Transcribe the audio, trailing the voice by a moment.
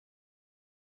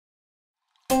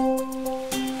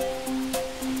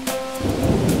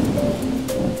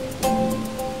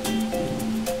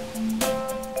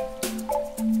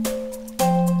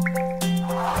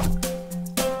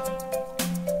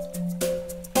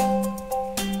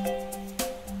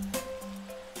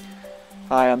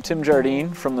Hi, I'm Tim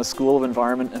Jardine from the School of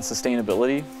Environment and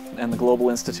Sustainability and the Global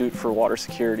Institute for Water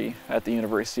Security at the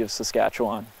University of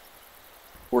Saskatchewan.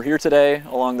 We're here today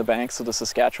along the banks of the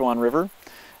Saskatchewan River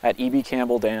at E.B.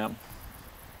 Campbell Dam.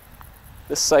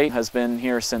 This site has been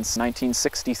here since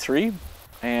 1963,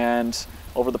 and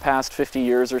over the past 50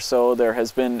 years or so there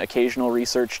has been occasional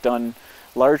research done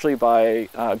largely by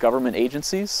government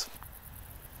agencies.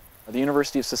 The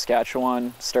University of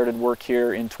Saskatchewan started work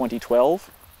here in 2012.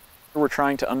 We're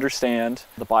trying to understand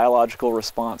the biological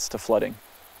response to flooding.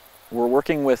 We're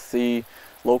working with the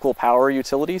local power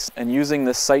utilities and using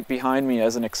this site behind me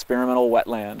as an experimental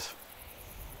wetland.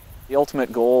 The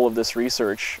ultimate goal of this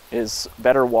research is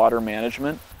better water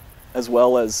management, as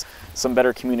well as some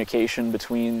better communication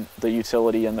between the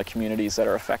utility and the communities that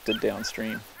are affected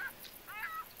downstream.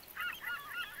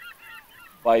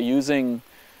 By using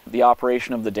the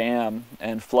operation of the dam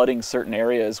and flooding certain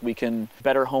areas, we can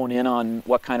better hone in on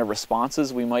what kind of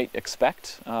responses we might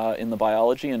expect in the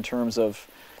biology in terms of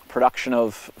production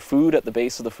of food at the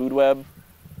base of the food web,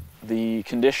 the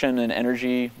condition and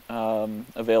energy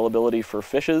availability for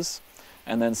fishes,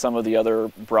 and then some of the other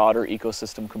broader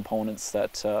ecosystem components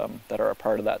that are a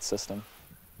part of that system.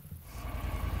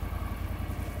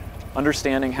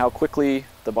 Understanding how quickly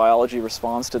the biology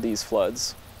responds to these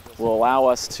floods will allow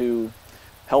us to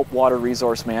help water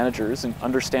resource managers and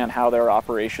understand how their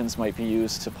operations might be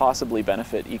used to possibly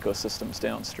benefit ecosystems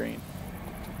downstream.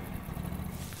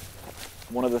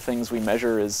 One of the things we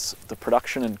measure is the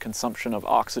production and consumption of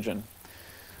oxygen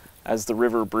as the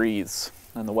river breathes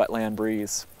and the wetland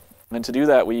breathes. And to do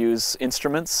that, we use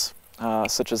instruments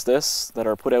such as this that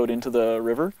are put out into the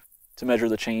river to measure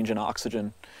the change in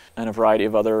oxygen and a variety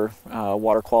of other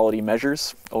water quality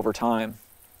measures over time.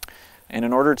 And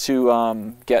in order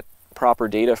to get proper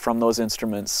data from those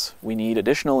instruments, we need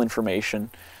additional information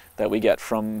that we get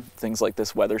from things like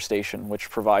this weather station, which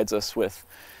provides us with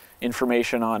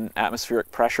information on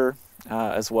atmospheric pressure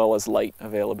as well as light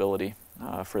availability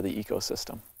for the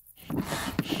ecosystem.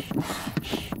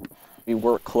 We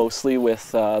work closely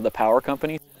with the power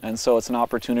company, and so it's an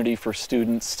opportunity for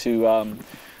students to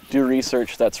do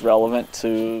research that's relevant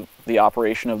to the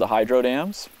operation of the hydro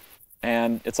dams,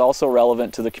 and it's also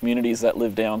relevant to the communities that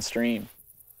live downstream.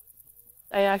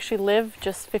 I actually live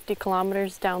just 50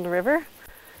 kilometers down the river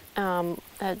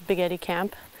at Big Eddy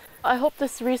Camp. I hope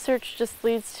this research just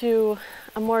leads to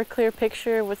a more clear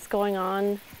picture of what's going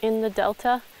on in the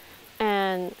Delta,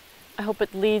 and I hope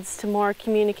it leads to more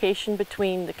communication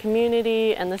between the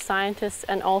community and the scientists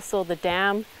and also the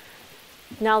dam.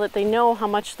 Now that they know how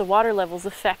much the water levels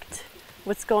affect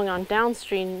what's going on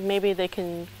downstream, maybe they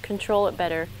can control it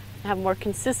better and have more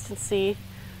consistency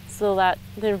so that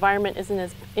the environment isn't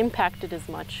as impacted as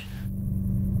much.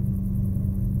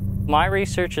 My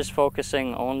research is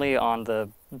focusing only on the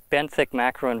benthic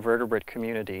macroinvertebrate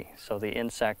community, so the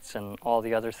insects and all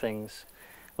the other things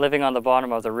living on the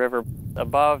bottom of the river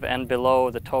above and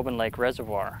below the Tobin Lake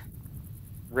Reservoir.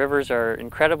 Rivers are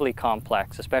incredibly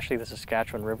complex, especially the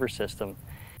Saskatchewan River system.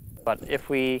 But if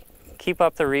we keep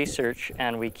up the research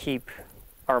and we keep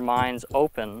our minds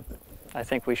open, I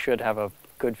think we should have a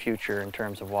good future in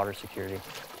terms of water security.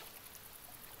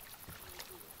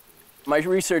 My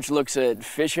research looks at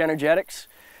fish energetics,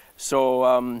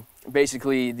 so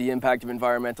basically the impact of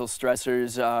environmental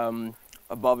stressors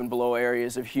above and below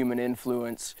areas of human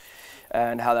influence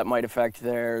and how that might affect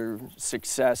their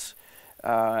success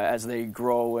as they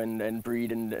grow and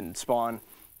breed and spawn.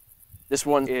 This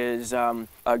one is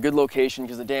a good location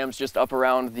because the dam's just up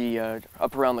around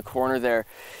the corner there.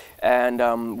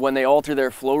 And when they alter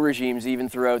their flow regimes even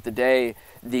throughout the day,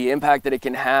 the impact that it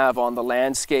can have on the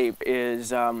landscape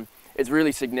is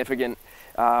really significant.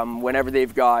 Whenever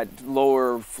they've got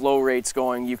lower flow rates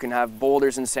going, you can have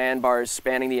boulders and sandbars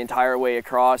spanning the entire way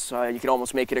across. You can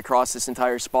almost make it across this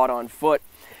entire spot on foot.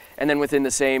 And then within the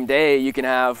same day, you can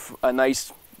have a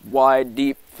nice, wide,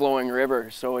 deep flowing river.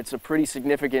 So it's a pretty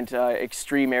significant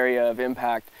extreme area of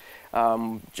impact,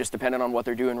 just depending on what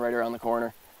they're doing right around the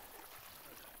corner.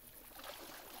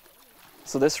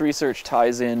 So this research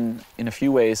ties in a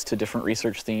few ways to different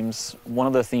research themes. One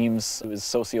of the themes is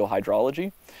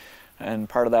sociohydrology, and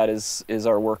part of that is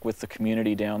our work with the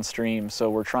community downstream. So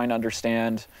we're trying to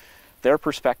understand their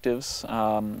perspectives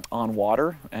on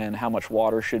water and how much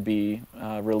water should be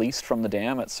released from the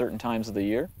dam at certain times of the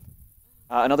year.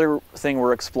 Another thing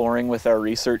we're exploring with our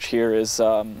research here is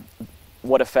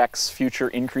what effects future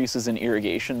increases in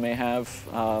irrigation may have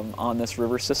on this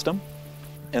river system,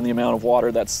 and the amount of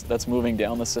water that's moving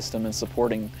down the system and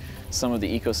supporting some of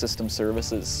the ecosystem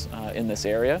services in this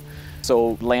area.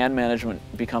 So land management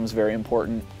becomes very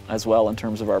important as well in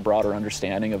terms of our broader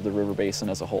understanding of the river basin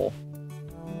as a whole.